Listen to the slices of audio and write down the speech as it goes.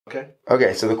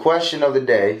Okay, so the question of the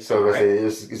day, so let's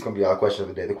Right. say it's going to be our question of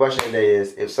the day. The question of the day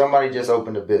is, if somebody just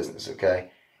opened a business,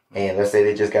 okay, and let's say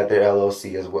they just got their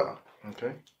LLC as well,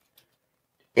 Okay.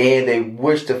 and they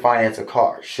wish to finance a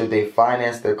car, should they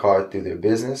finance their car through their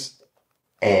business,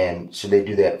 and should they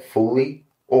do that fully,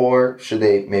 or should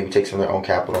they maybe take some of their own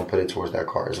capital and put it towards that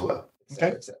car as well?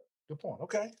 Okay. Good point.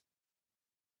 Okay.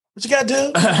 What you got to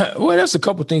do? Well, there's a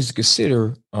couple things to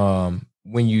consider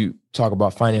when you talk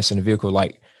about financing a vehicle.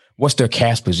 Like, what's their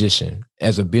cash position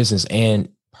as a business and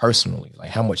personally? Like,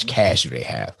 how much cash do they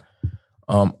have?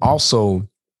 Also,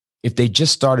 if they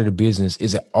just started a business,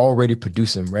 is it already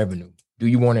producing revenue? Do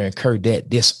you want to incur that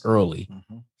this early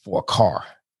for a car?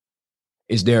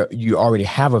 Is there, you already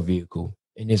have a vehicle,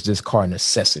 and is this car a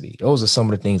necessity? Those are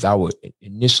some of the things I would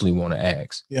initially want to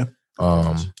ask. Yeah.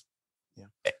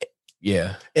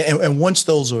 Yeah. And once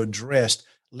those are addressed,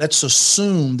 let's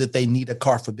assume that they need a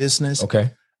car for business. Okay.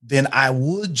 Then I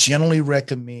would generally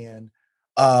recommend,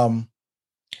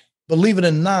 believe it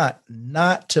or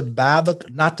not to buy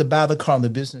the car in the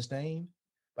business name,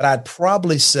 but I'd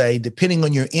probably say, depending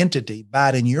on your entity, buy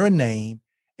it in your name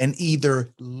and either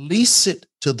lease it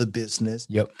to the business.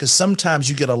 Yep. Because sometimes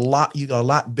you get a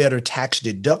lot better tax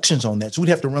deductions on that. So we'd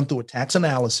have to run through a tax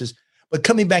analysis. But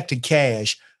coming back to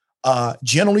cash,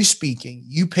 generally speaking,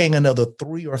 you paying another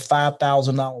 $3,000 or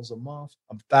 $5,000 a month,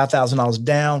 $5,000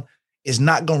 down, is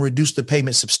not going to reduce the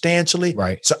payment substantially.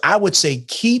 Right. So I would say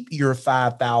keep your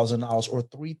 $5,000 or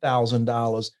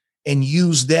 $3,000 and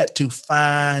use that to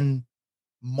find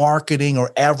marketing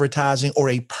or advertising or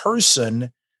a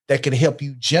person that can help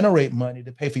you generate money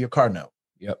to pay for your car note.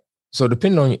 Yep. So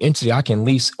depending on your entity, I can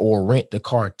lease or rent the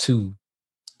car to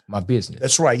my business.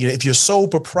 That's right. You know, if you're sole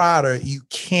proprietor, you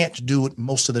can't do it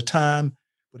most of the time.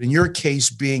 But in your case,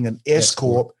 being an S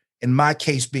Corp, in my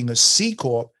case, being a C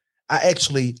Corp, I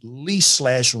actually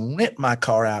lease/rent my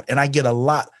car out, and I get a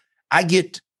lot. I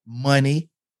get money.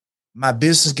 My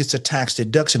business gets a tax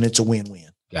deduction. It's a win-win.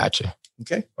 Gotcha.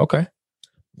 Okay. Okay.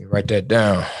 Let me write that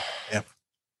down. Yeah.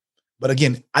 But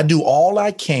again, I do all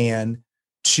I can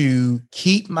to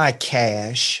keep my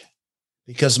cash,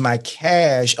 because my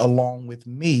cash, along with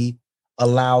me,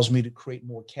 allows me to create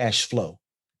more cash flow.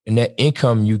 And that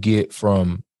income you get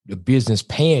from the business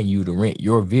paying you to rent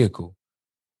your vehicle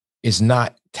is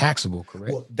not taxable,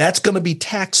 correct? Well, that's going to be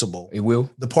taxable. It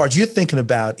will? The part you're thinking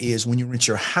about is when you rent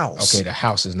your house. Okay, the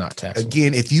house is not taxable.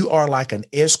 Again, if you are like an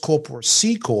S Corp or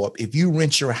C Corp, if you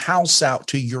rent your house out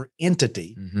to your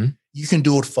entity, you can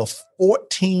do it for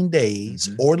 14 days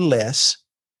or less,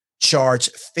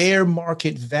 charge fair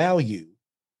market value,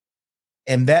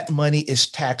 and that money is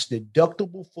tax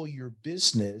deductible for your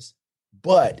business,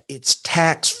 but it's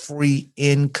tax-free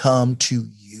income to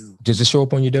you. Does it show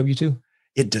up on your W-2?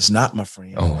 It does not, my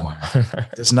friend. Oh,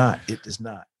 it does not. It does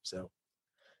not. So,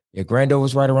 yeah, Grand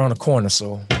Over's right around the corner,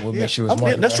 so we'll make sure it's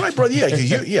that's right, brother.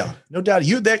 Yeah, no doubt.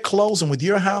 You're that close, and with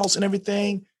your house and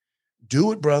everything,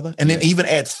 do it, brother. And then even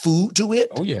add food to it.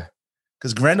 Oh yeah,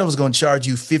 because Grand Over's going to charge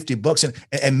you $50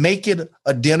 and make it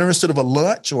a dinner instead of a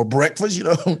lunch or a breakfast. You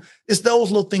know, it's those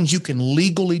little things you can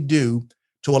legally do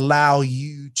to allow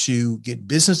you to get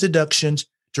business deductions,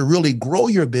 to really grow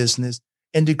your business,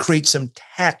 and to create some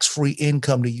tax-free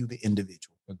income to you, the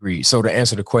individual. Agreed. So to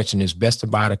answer the question, is best to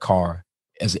buy the car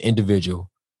as an individual,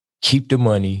 keep the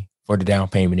money for the down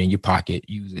payment in your pocket,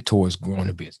 use it towards growing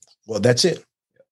the business. Well, that's it.